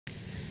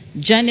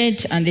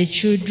Janet and the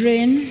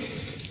children,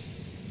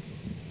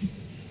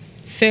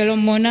 fellow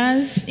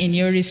mourners in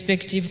your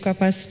respective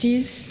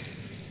capacities,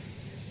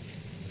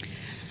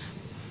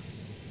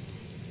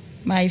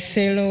 my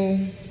fellow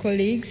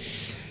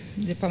colleagues,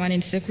 the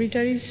permanent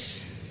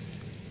secretaries,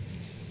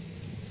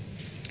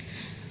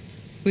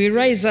 we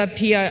rise up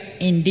here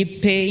in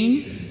deep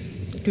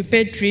pain to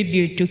pay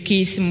tribute to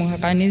Keith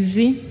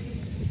Muhakanizi,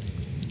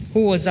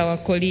 who was our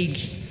colleague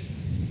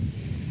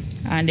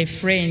and a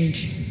friend.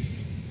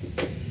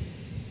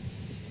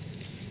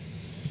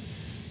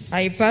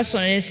 I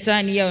personally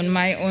stand here on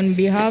my own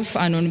behalf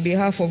and on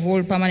behalf of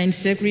all permanent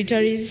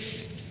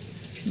secretaries,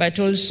 but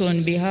also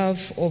on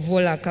behalf of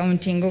all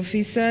accounting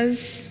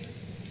officers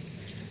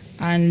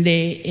and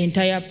the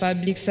entire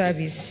public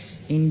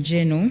service in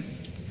general,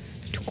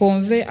 to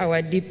convey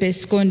our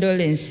deepest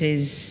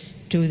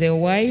condolences to the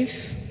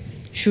wife,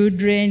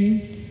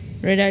 children,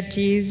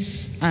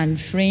 relatives, and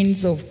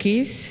friends of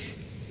Keith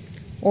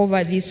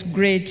over this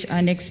great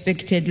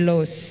unexpected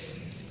loss.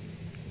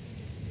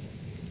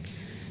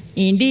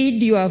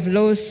 Indeed, you have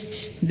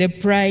lost the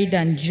pride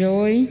and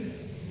joy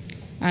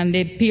and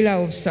the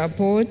pillar of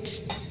support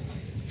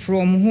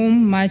from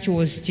whom much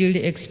was still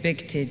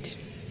expected.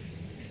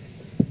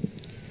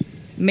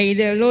 May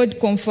the Lord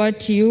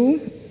comfort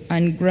you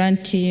and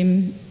grant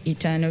him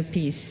eternal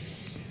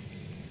peace.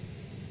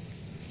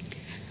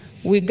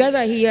 We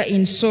gather here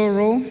in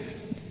sorrow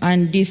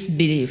and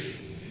disbelief,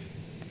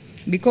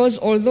 because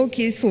although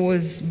Keith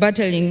was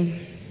battling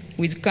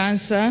with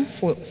cancer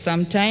for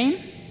some time,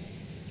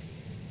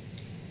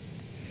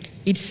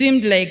 it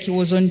seemed like he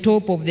was on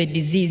top of the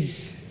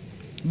disease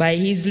by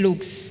his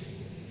looks.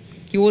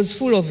 He was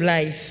full of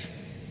life.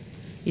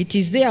 It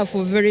is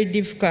therefore very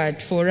difficult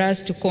for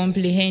us to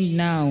comprehend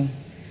now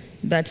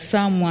that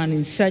someone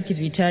with such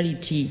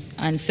vitality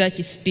and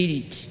such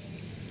spirit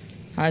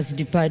has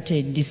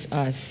departed this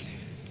earth.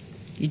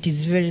 It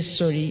is very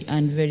sorry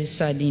and very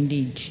sad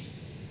indeed.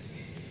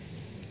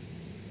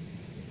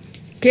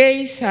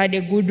 Keith had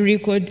a good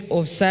record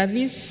of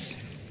service,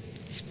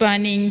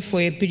 spanning for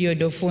a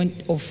period of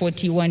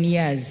 41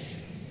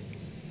 years.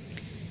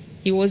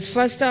 He was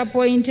first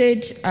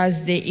appointed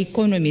as the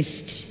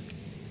economist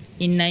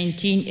in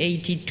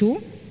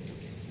 1982,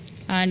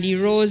 and he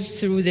rose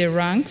through the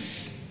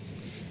ranks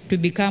to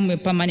become a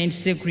permanent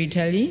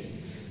secretary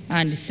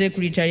and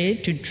secretary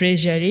to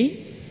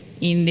Treasury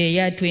in the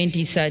year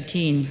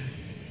 2013,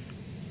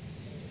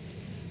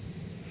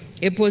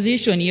 a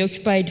position he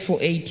occupied for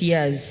 8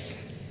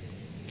 years.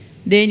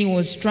 Then he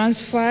was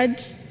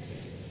transferred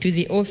to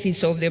the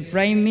office of the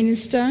Prime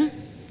Minister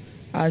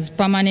as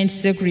permanent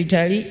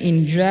secretary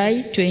in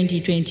July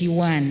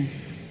 2021,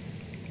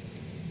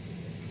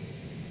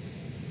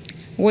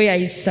 where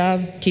he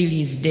served till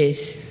his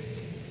death.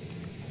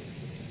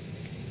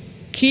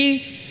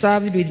 Keith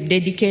served with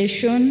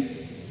dedication,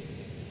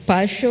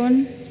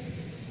 passion,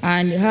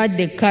 and had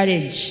the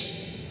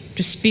courage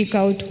to speak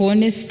out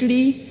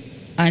honestly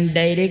and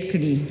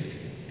directly,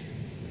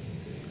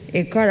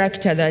 a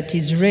character that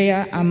is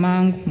rare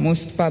among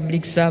most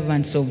public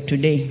servants of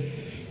today.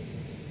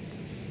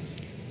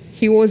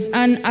 He was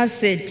an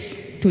asset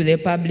to the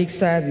public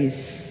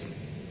service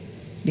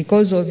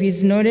because of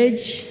his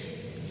knowledge,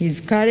 his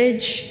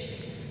courage,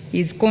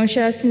 his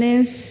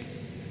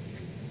consciousness,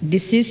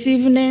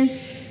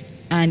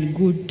 decisiveness, and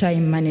good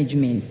time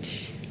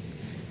management.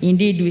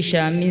 Indeed, we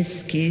shall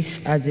miss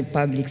Keith as a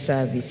public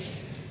service.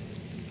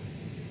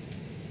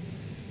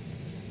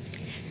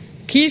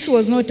 Keith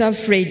was not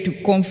afraid to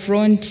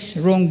confront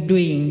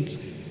wrongdoing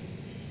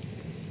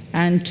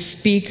and to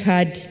speak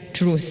hard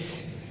truth.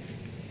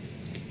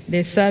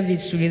 The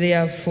service will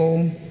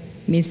therefore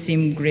miss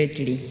him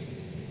greatly.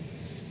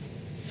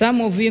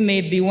 Some of you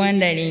may be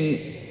wondering,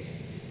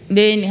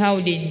 then how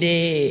did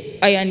the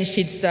Iron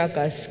Sheet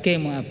Circus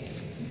came up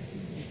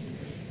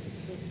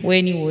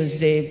when he was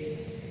the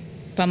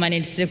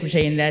permanent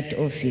secretary in that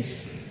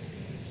office?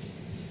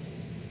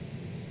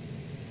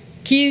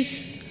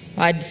 Keith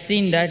had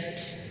seen that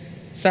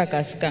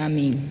circus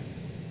coming,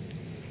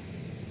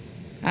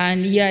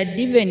 and he had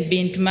even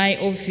been to my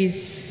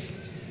office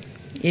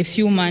a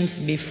few months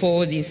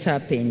before this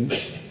happened.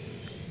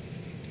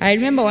 I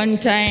remember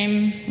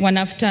one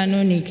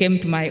afternoon he came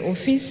to my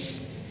office.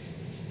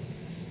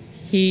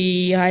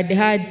 He had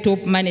had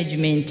top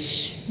management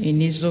in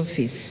his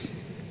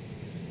office,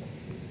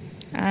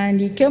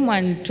 and he came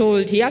and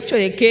he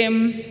actually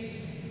came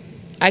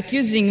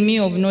accusing me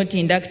of not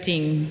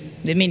inducting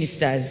the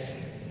ministers.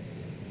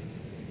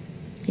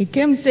 He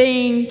came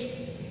saying,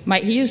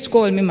 he used to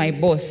call me my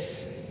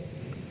boss.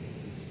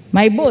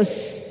 My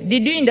boss,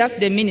 did you induct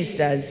the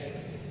ministers?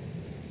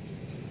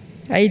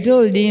 I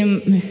told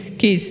him,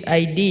 Keith,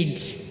 I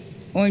did.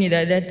 Only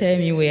that that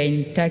time you were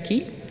in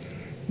Turkey,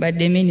 but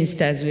the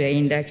ministers were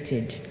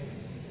inducted.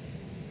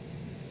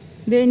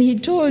 Then he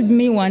told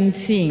me one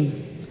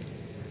thing.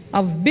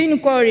 I've been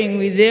quarreling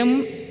with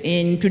them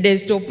in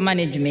today's top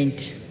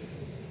management.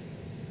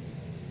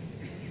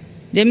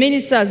 The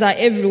ministers are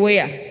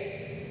everywhere.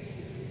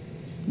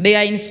 They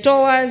are in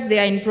stores, they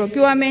are in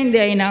procurement,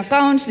 they are in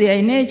accounts, they are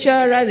in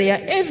HR, they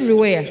are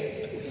everywhere.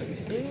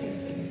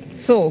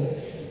 So,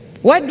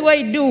 what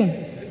do?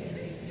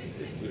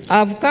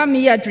 I've come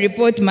here to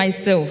report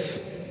myself,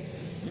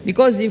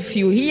 because if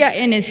you hear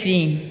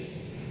anything,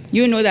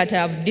 you know that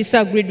I've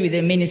disagreed with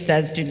the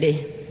ministers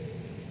today.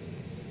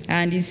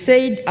 And he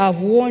said,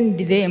 I've warned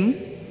them,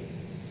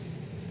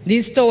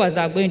 these stores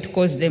are going to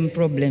cause them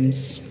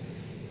problems.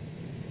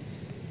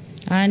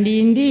 And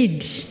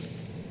indeed,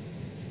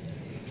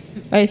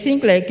 I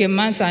think like a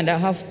month and a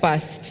half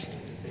passed,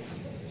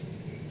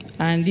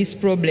 and this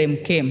problem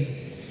came.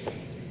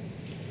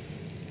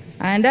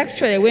 And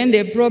actually, when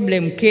the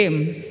problem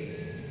came,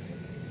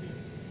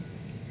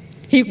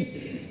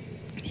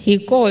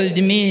 he called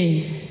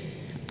me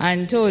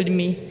and told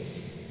me,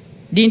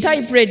 didn't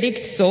I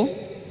predict so?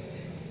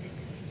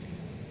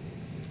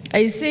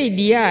 I said,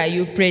 yeah,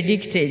 you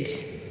predicted.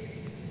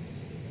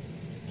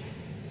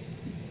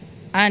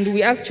 And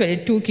we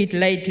actually took it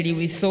lightly.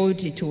 We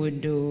thought it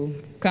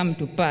would come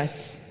to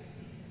pass.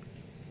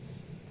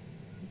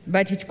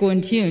 But it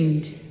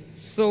continued.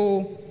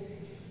 So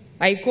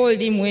I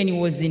called him when he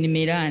was in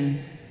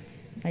Milan.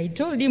 I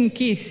told him,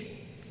 Keith,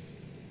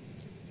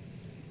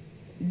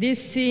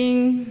 this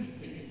thing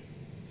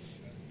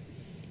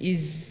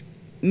is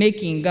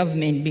making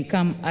government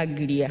become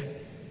uglier.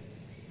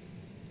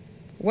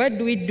 What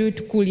do we do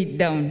to cool it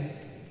down?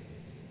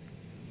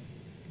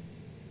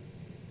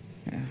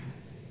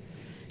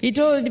 He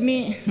told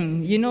me,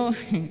 you know,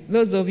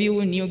 those of you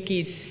who knew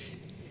Keith,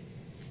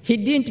 he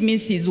didn't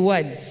miss his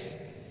words.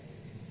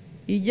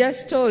 He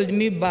just told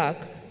me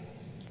back,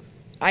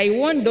 I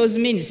want those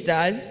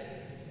ministers,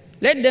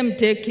 let them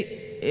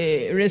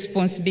take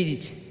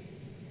responsibility.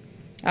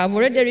 I've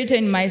already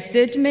written my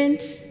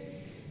statement.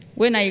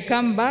 When I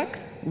come back,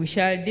 we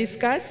shall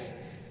discuss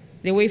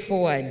the way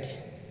forward.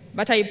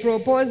 But I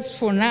propose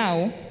for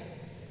now,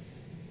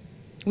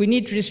 we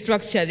need to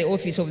restructure the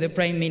office of the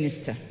Prime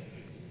Minister.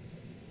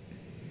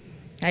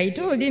 I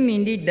told him,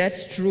 indeed,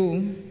 that's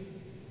true,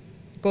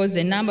 because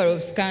the number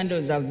of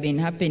scandals have been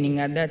happening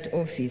at that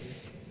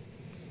office.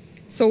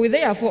 So we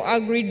therefore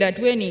agreed that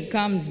when he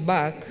comes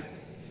back,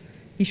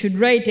 he should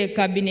write a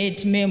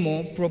cabinet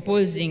memo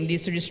proposing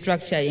this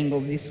restructuring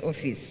of this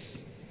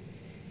office.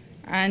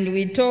 And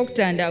we talked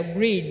and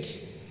agreed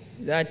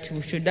that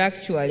we should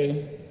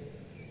actually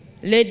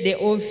let the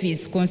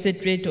office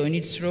concentrate on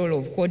its role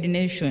of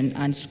coordination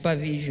and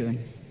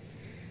supervision,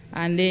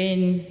 and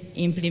then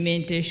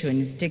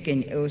implementation is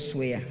taken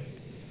elsewhere.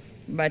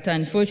 But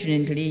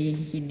unfortunately,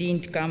 he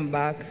didn't come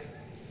back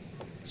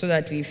so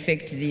that we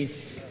effect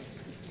this.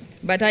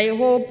 But I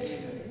hope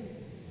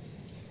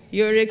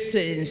Your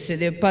Excellency,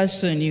 the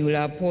person you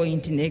will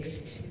appoint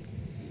next,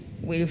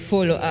 will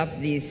follow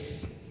up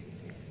this.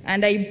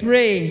 And I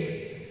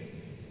pray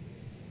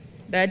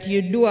that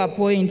you do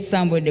appoint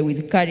somebody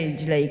with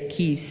courage like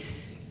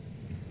Keith,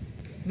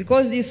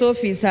 because this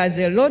office has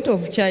a lot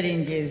of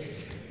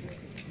challenges.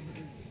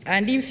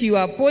 And if you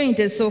appoint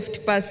a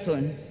soft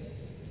person,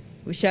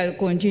 we shall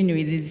continue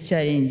with these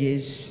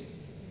challenges.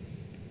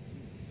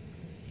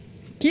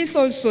 Keith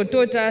also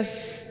taught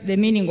us the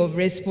meaning of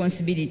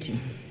responsibility.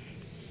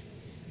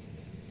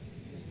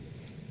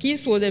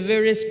 Keith was a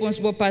very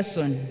responsible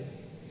person,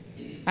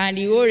 and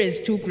he always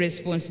took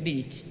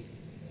responsibility.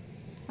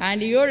 And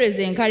he always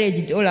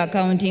encouraged all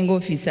accounting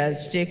officers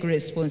to take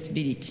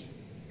responsibility.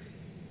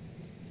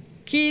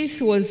 Keith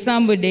was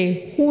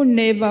somebody who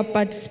never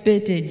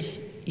participated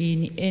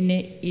in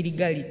any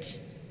illegality.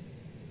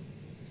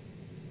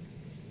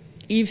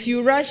 If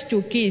you rush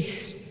to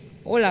Keith,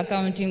 all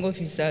accounting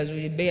officers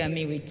will bear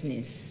me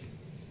witness.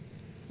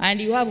 And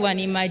you have an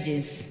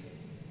emergency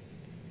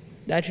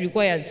that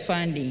requires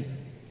funding.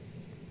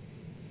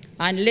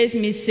 And let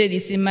me say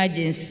this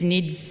emergency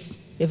needs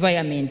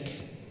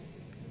environment.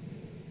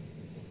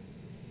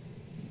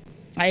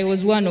 I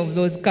was one of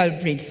those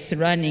culprits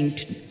running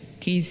to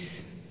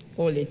Keith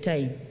all the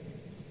time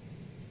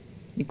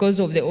because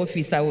of the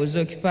office I was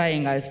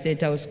occupying as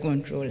State House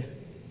Controller.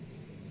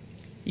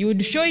 You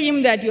would show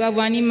him that you have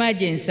an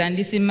emergency and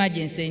this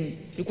emergency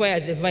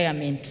requires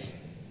environment.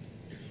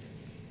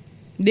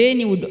 Then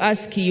he would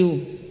ask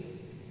you,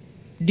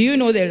 do you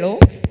know the law?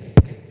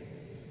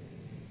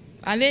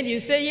 And then you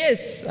say,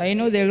 yes, I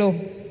know the law.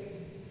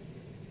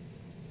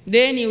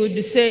 Then he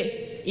would say,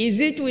 is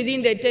it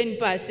within the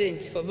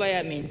 10% for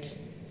environment?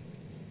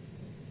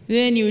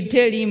 Then you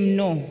tell him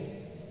no.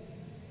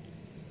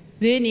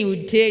 Then he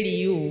would tell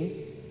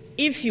you,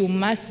 if you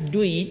must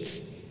do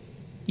it,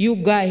 you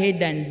go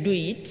ahead and do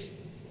it.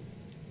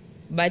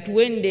 But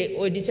when the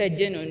Auditor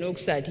General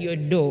knocks at your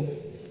door,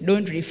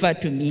 don't refer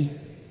to me.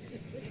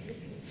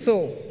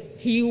 So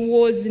he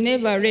was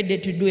never ready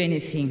to do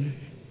anything.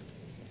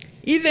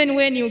 Even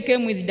when you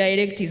came with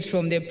directives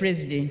from the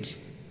President,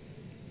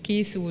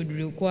 Keith would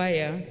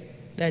require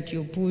that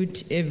you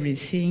put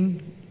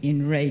everything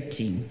in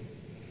writing.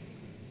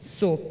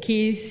 So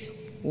Keith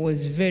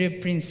was very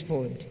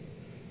principled,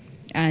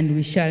 and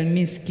we shall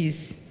miss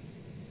Keith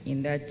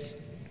in that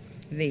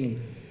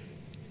vein.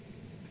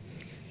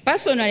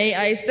 Personally,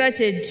 I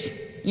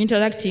started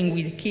interacting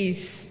with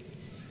Keith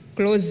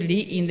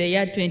closely in the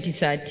year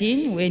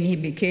 2013 when he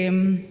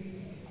became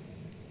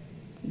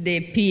the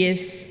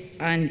PS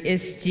and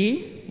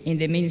ST in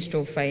the Ministry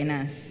of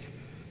Finance.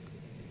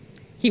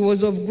 He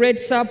was of great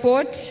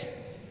support,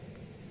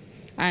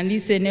 and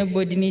this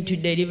enabled me to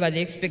deliver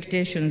the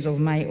expectations of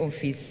my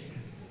office.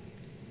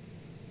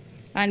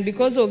 And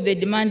because of the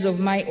demands of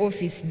my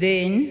office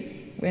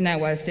then, when I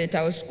was State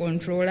House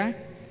Controller,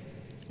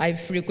 I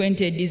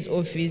frequented this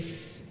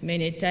office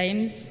many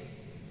times.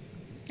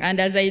 And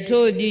as I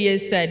told you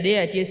yesterday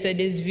at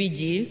yesterday's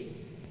vigil,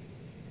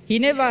 he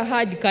never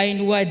had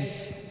kind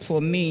words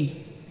for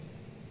me.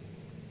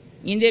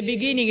 In the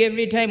beginning,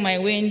 every time I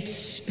went,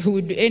 he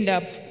would end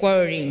up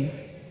quarreling,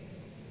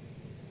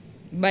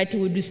 but he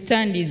would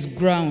stand his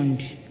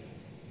ground.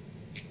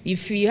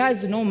 If he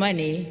has no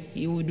money,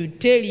 he would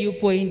tell you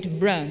point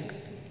blank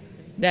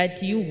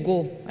that you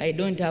go, I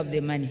don't have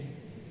the money.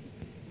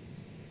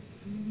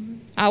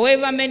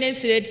 However many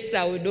threats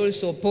I would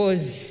also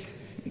pose,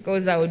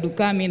 because I would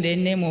come in the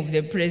name of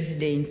the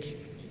president,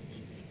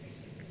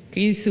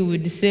 Keith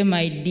would say,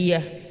 my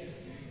dear,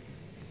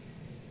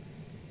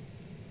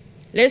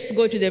 let's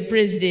go to the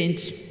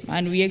president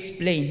and we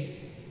explain.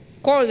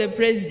 Call the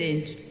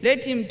president,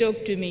 let him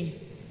talk to me.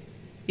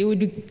 He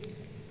would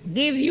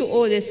give you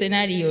all the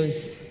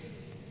scenarios.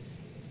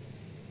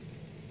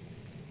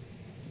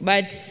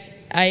 But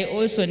I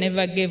also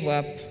never gave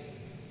up.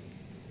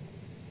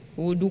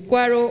 We would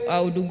quarrel, I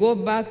would go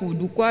back, we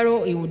would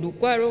quarrel, he would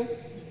quarrel.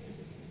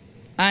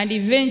 And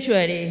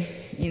eventually,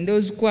 in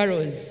those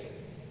quarrels,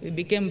 we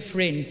became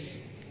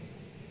friends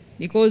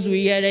because we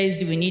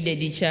realized we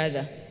needed each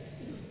other.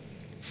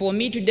 For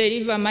me to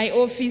deliver my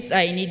office,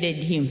 I needed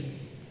him.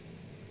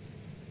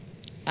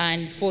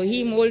 And for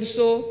him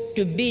also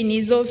to be in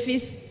his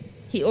office,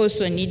 he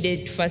also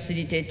needed to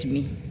facilitate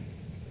me.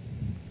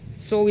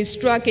 So we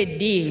struck a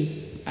deal,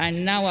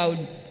 and now I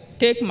would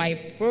take my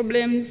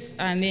problems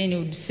and then he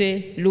would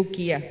say, look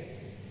here,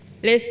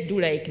 let's do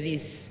like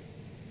this.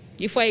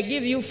 If I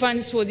give you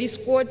funds for this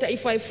quarter,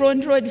 if I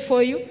front load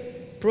for you,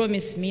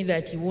 promise me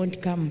that you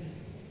won't come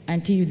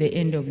until the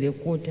end of the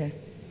quarter.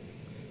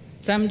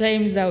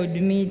 Sometimes I would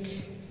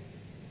meet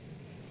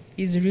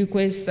his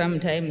requests,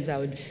 sometimes I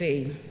would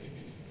fail.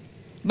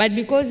 But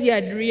because he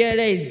had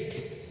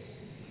realized,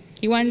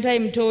 he one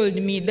time told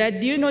me that,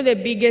 do you know the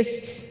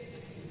biggest,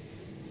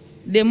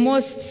 the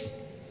most,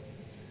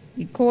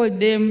 he called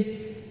them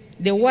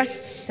the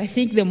worst, I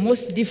think the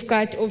most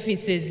difficult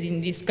offices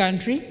in this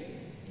country?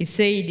 He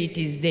said it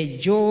is the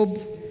job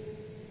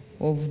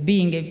of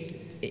being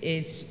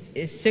a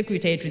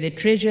secretary to the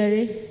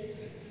Treasury,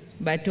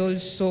 but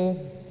also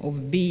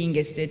of being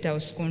a State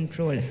House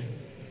Controller.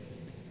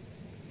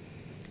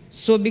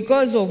 So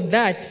because of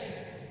that,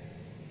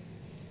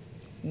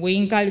 we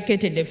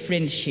inculcated a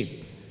friendship.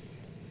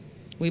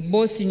 We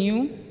both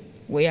knew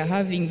we are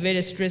having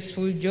very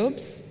stressful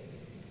jobs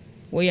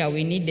where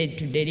we needed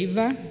to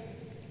deliver.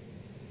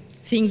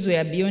 Things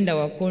were beyond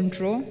our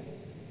control,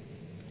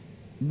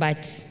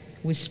 but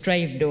we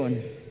strived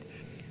on.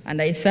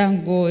 And I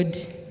thank God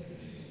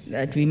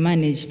that we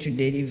managed to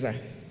deliver.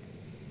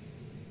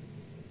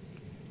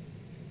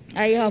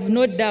 I have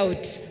no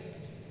doubt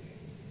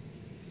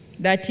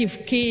that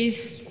if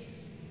Keith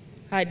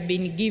had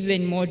been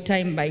given more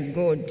time by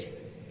God,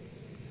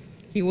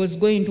 he was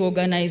going to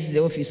organize the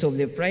office of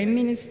the Prime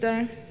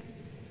Minister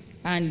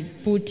and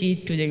put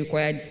it to the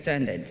required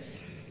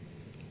standards.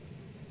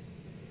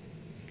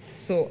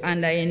 So,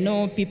 and I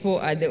know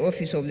people at the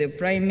office of the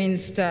Prime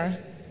Minister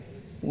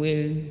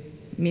will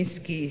miss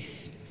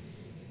Keith.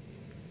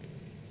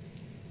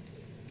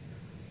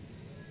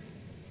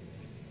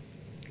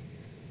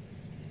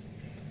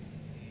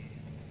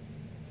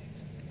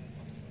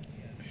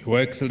 Your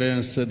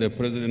Excellency, the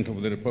President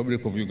of the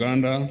Republic of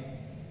Uganda,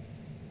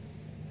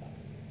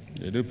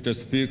 the Deputy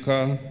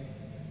Speaker,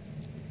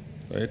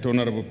 Right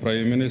Honorable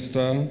Prime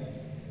Minister,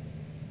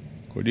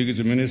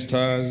 colleagues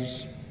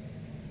ministers,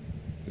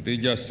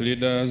 religious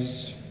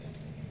leaders,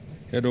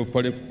 Head of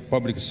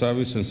Public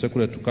Service and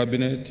Secretary to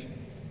Cabinet,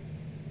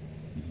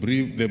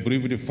 the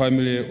bereaved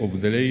family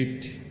of the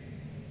late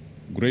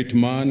great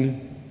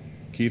man,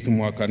 Keith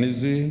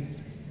Muhakanizi,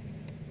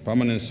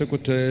 permanent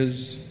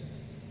secretaries,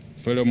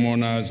 fellow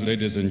mourners,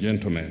 ladies and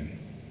gentlemen.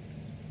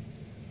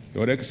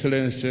 Your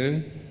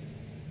Excellency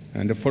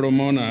and the fellow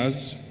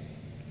mourners,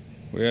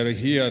 we are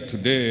here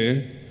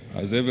today,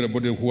 as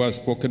everybody who has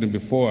spoken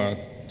before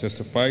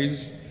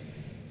testifies,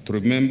 to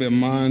remember a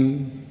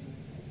man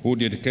who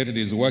dedicated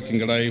his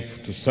working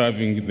life to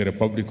serving the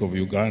Republic of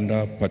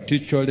Uganda,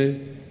 particularly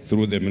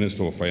through the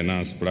Ministry of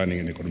Finance, Planning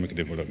and Economic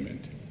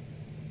Development.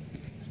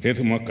 Keith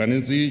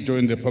Muhakanizi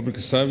joined the public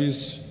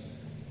service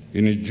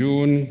in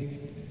June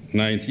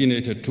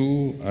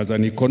 1982 as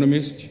an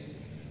economist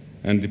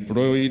and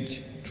deployed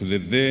to the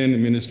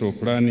then Ministry of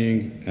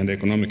Planning and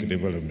Economic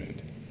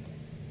Development.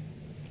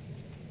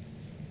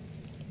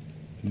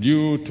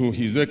 Due to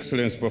his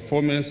excellent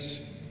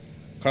performance,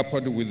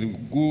 coupled with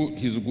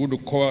his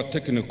good core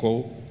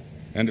technical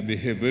and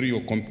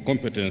behavioral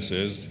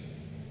competences,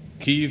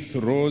 Keith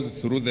rose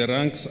through the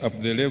ranks up to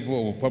the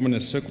level of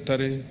Permanent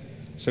Secretary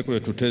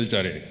to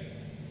Treasury,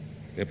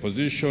 a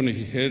position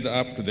he held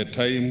up to the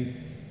time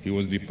he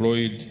was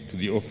deployed to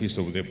the office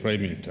of the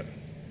Prime Minister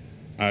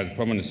as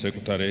Permanent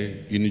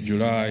Secretary in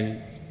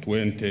July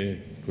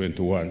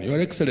 2021. Your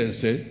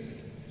Excellency,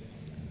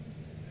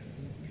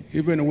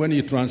 even when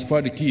he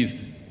transferred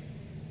Keith,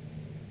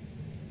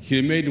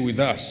 he remained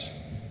with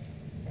us.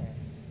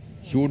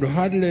 He would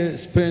hardly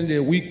spend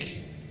a week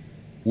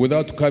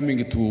without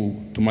coming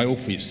to my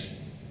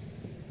office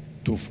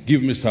to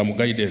give me some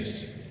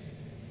guidance.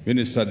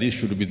 Minister, this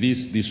should be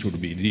this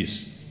should be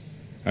this.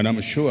 And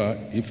I'm sure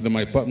if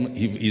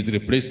his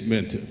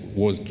replacement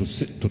was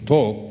to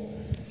talk,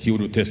 he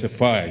would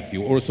testify. He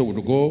also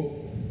would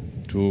go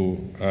to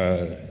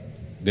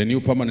the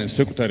new Permanent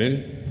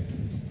Secretary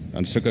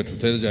and Secretary to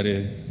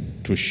Treasury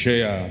to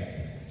share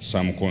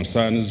some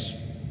concerns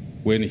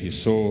when he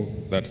saw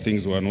that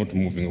things were not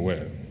moving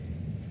well.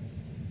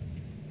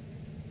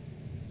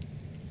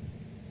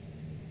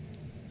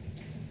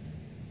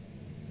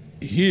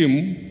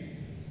 Him,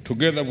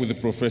 together with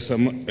Professor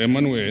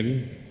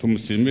Emmanuel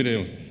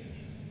Tumusimire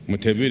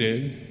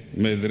Mutebire,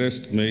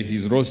 may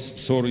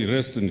his soul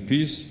rest in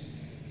peace,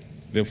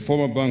 the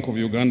former Bank of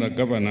Uganda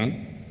governor,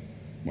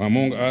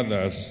 among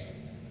others,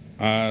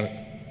 are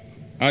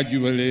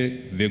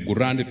arguably the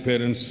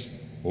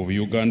grandparents of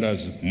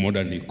Uganda's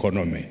modern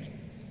economy.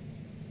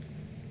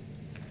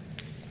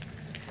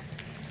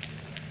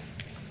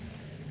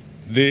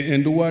 They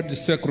endured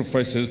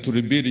sacrifices to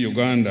rebuild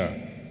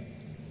Uganda.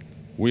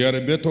 We are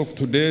better off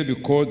today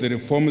because the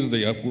reforms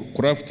they have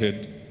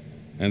crafted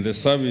and the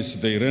service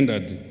they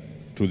rendered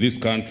to this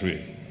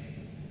country.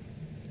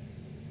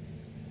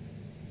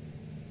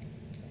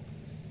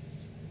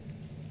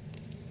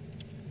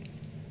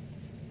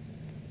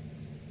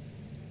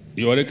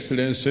 Your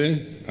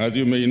Excellency, as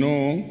you may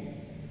know,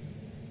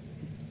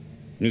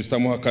 Mr.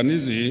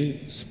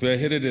 Muhakanizi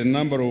spearheaded a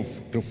number of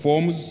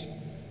reforms,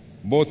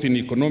 both in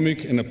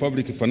economic and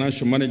public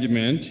financial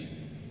management,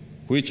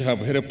 which have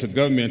helped the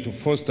government to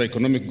foster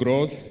economic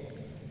growth,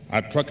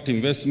 attract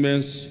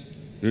investments,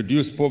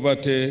 reduce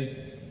poverty,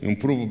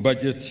 improve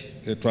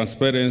budget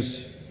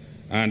transparency,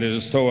 and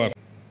restore.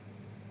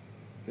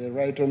 The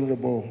Right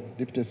Honorable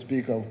Deputy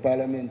Speaker of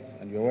Parliament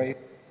and your wife,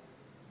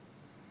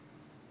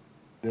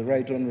 the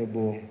Right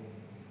Honorable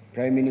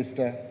Prime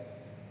Minister,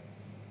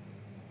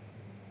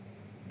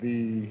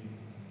 the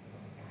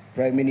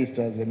Prime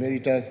Ministers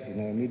Emeritus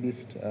in our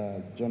midst,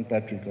 John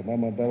Patrick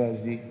Amama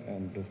Babazi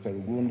and Dr.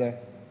 Rugunda,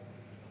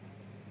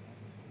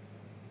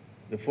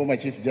 the former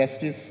Chief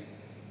Justice,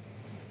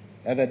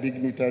 other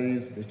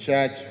dignitaries, the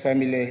church,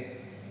 family,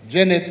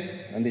 Janet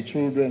and the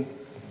children,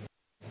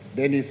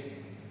 Dennis,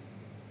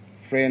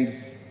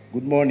 friends,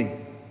 good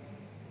morning.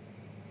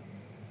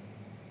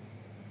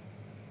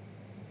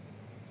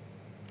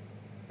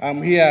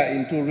 I'm here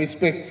in two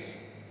respects.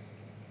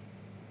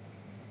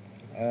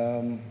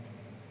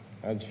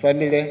 As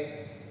family,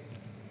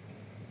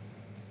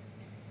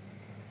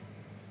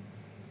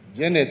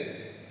 Janet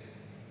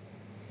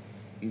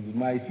is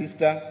my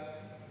sister.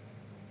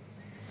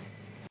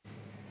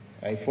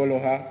 I follow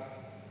her,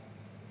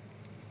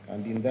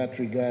 and in that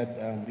regard,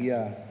 I'm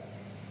here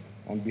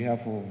on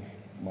behalf of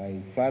my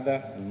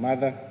father and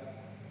mother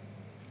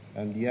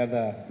and the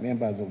other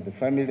members of the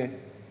family,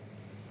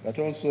 but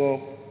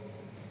also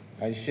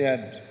I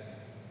shared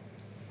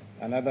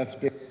another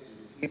space,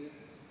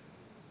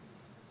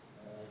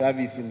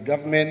 service in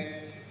government,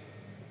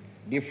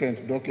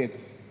 different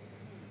dockets,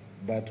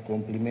 but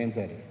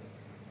complementary.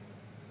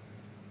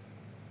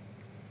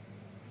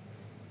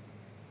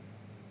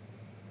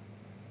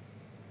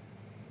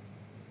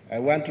 I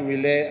want to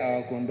relay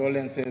our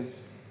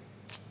condolences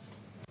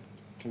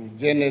to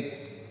Janet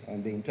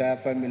and the entire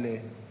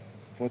family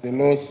for the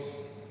loss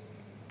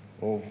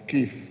of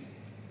Keith,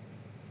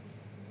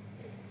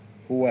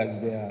 who was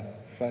their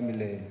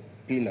family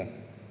pillar.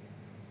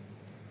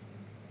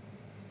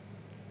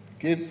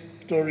 Keith's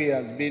story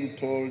has been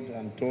told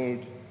and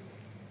told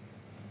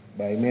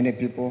by many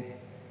people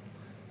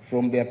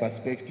from their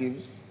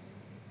perspectives,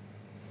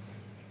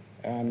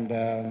 and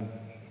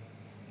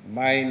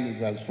mine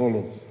is as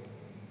follows.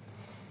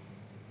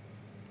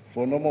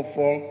 For normal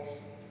folks,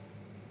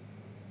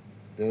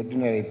 the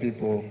ordinary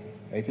people,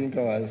 I think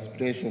our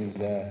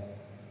aspirations are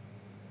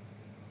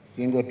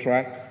single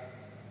track,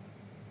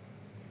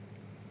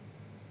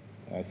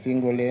 a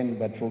single lane,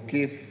 but for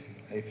Keith,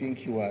 I think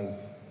he was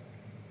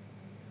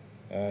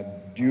a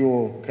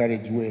dual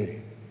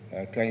carriageway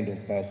kind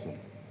of person.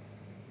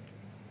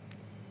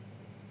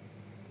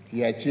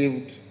 He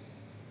achieved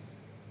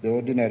the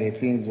ordinary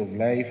things of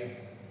life,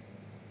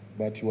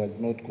 but he was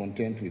not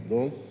content with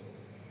those.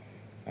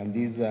 And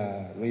these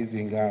are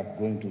raising up,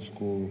 going to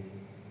school,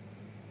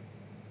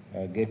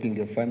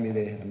 getting a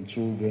family and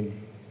children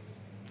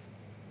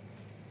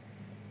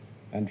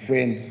and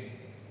friends,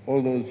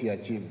 all those he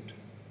achieved.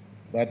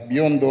 But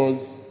beyond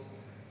those,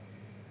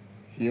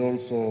 he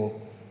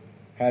also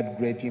had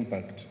great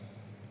impact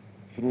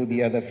through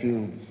the other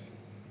fields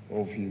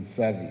of his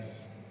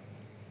service,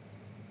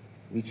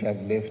 which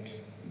have left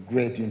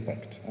great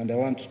impact. And I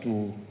want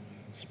to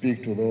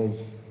speak to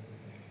those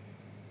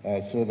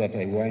so that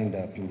I wind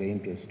up in the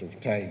interest of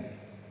time.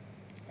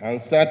 I'll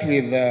start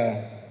with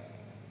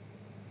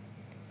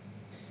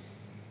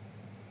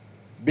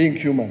being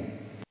human.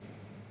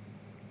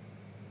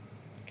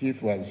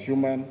 Keith was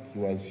human, he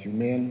was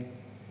humane,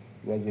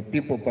 he was a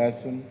people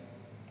person.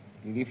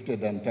 He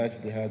lifted and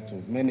touched the hearts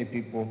of many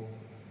people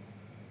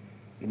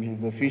in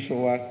his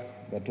official work,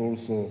 but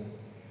also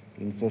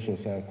in social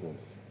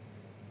circles.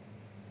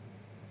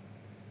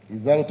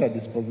 His outer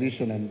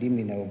disposition and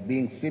demeanor of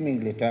being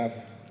seemingly tough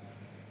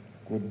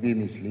could be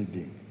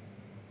misleading.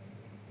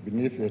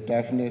 Beneath the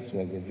toughness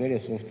was a very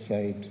soft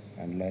side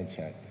and large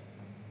heart.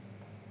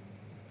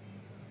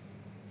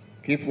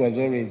 Keith was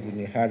always in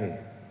a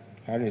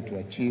hurry to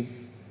achieve,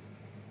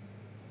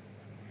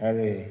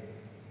 hurry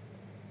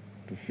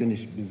to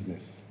finish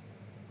business.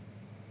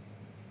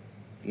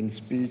 In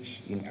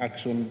speech, in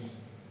actions,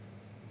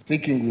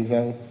 seeking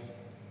results,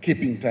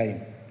 keeping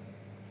time.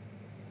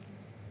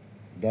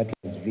 That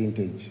was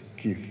vintage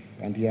Keith,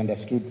 and he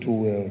understood too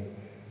well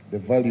the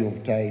value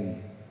of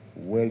time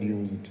well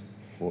used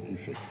for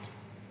effect.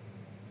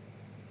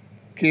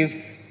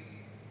 Keith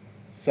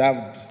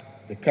served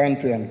the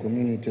country and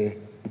community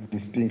with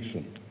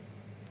distinction.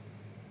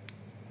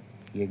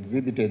 He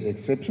exhibited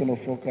exceptional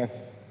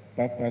focus,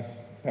 purpose,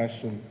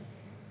 passion,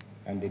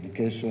 and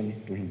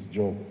dedication to his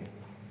job.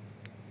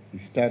 He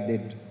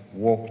studied,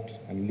 worked,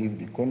 and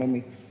lived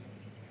economics.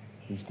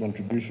 His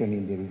contribution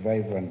in the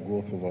revival and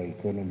growth of our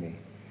economy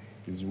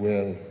is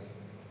well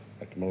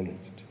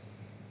acknowledged.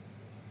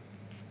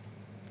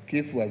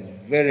 Keith was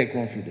very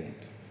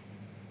confident.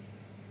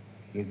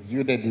 He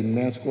exuded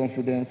immense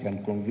confidence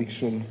and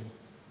conviction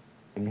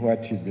in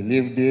what he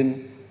believed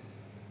in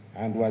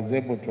and was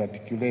able to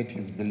articulate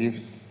his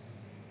beliefs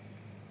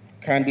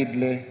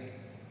candidly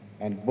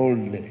and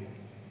boldly.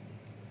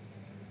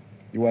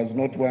 He was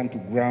not one to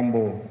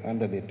grumble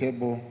under the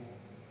table.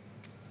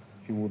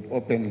 He would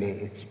openly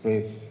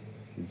express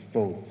his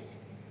thoughts.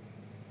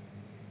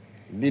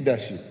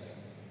 Leadership.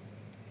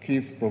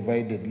 Keith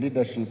provided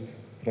leadership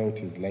throughout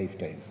his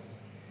lifetime.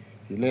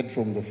 He led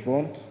from the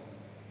front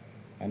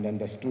and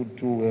understood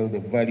too well the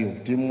value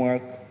of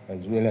teamwork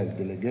as well as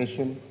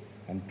delegation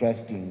and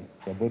trusting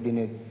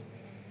subordinates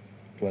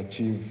to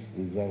achieve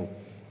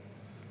results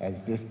as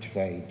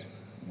testified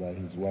by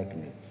his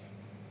workmates.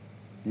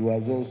 He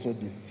was also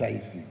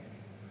decisive.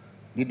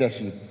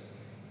 Leadership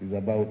is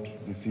about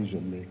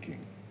decision-making,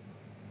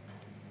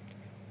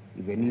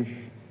 even if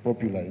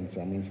popular in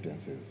some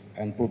instances,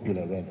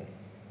 unpopular rather.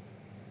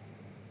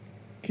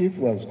 Keith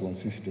was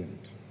consistent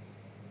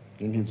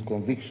in his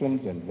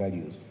convictions and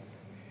values.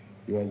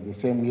 He was the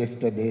same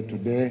yesterday,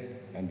 today,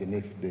 and the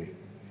next day,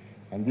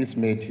 and this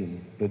made him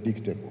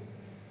predictable.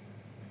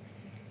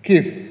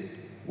 Keith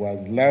was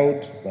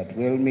loud but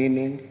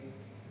well-meaning.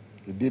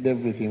 He did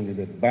everything with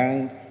a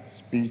bang,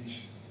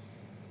 speech,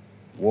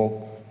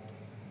 walk.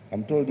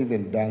 I'm told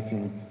even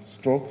dancing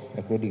strokes,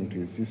 according to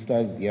his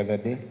sisters the other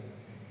day.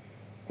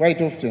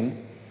 Quite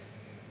often,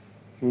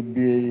 he would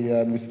be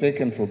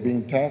mistaken for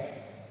being tough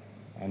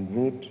and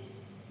rude,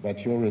 but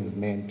he always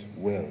meant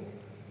well.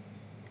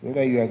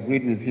 Whether you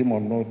agreed with him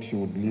or not, he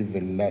would leave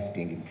a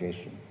lasting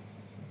impression.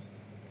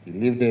 He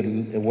lived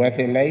a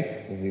worthy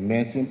life of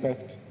immense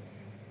impact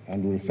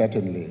and will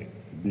certainly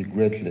be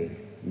greatly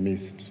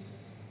missed.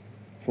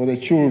 For the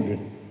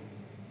children,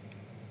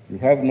 you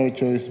have no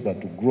choice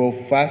but to grow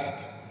fast,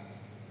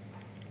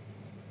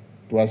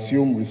 to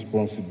assume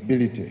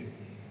responsibility,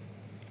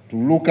 to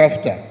look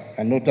after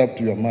and not up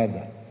to your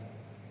mother.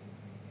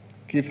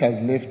 Keith has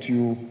left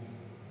you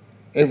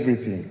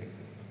everything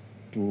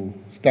to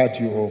start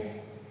you off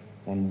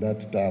on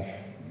that tough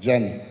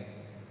journey.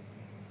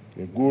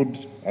 A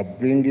good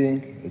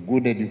upbringing, a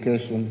good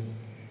education,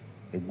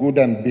 a good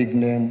and big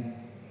name,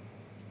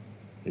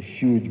 a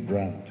huge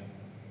brand.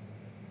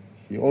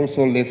 He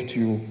also left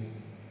you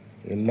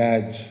a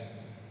large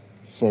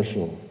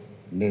social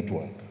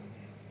network.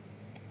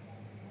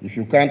 If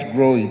you can't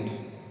grow it,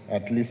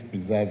 at least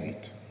preserve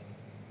it.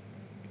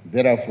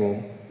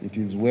 Therefore, it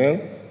is well,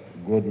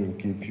 God will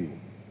keep you.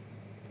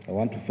 I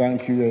want to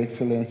thank you, Your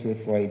Excellency,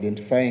 for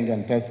identifying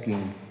and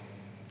tasking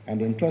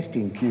and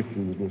entrusting Keith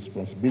with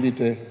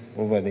responsibility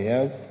over the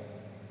years.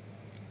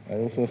 I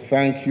also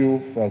thank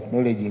you for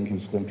acknowledging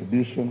his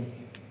contribution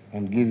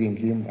and giving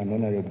him an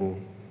honorable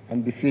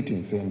and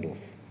befitting send-off.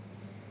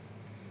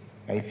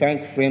 I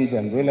thank friends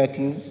and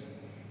relatives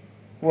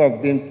who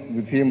have been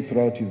with him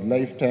throughout his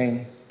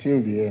lifetime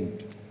till the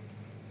end.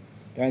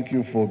 Thank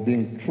you for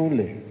being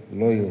truly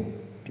loyal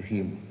to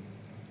him.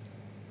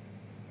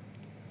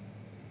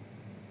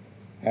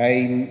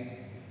 I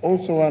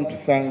also want to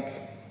thank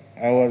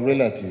our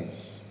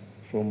relatives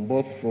from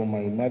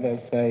my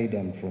mother's side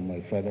and from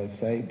my father's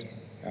side.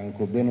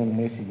 Uncle Benon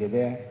Mwesige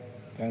there,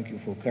 thank you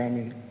for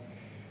coming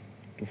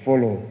to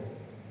follow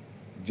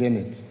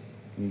Janet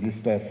in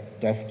this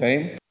tough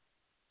time.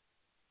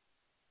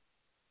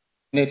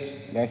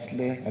 Janet,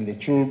 lastly, and the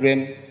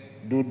children,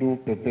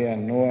 Dudu, Pepe,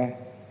 and Noah,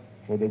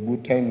 for the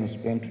good time we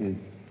spent with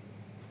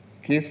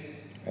Keith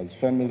as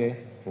family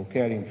for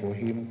caring for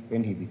him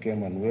when he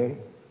became unwell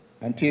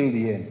until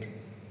the end.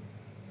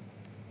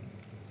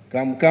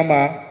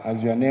 Kamkama,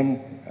 as your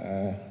name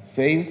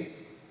says,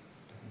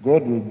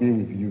 God will be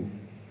with you.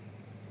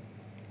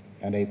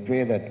 And I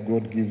pray that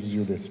God gives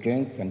you the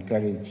strength and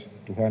courage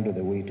to handle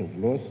the weight of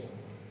loss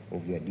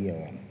of your dear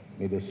one.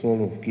 May the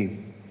soul of Keith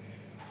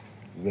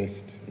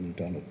rest in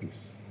eternal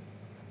peace.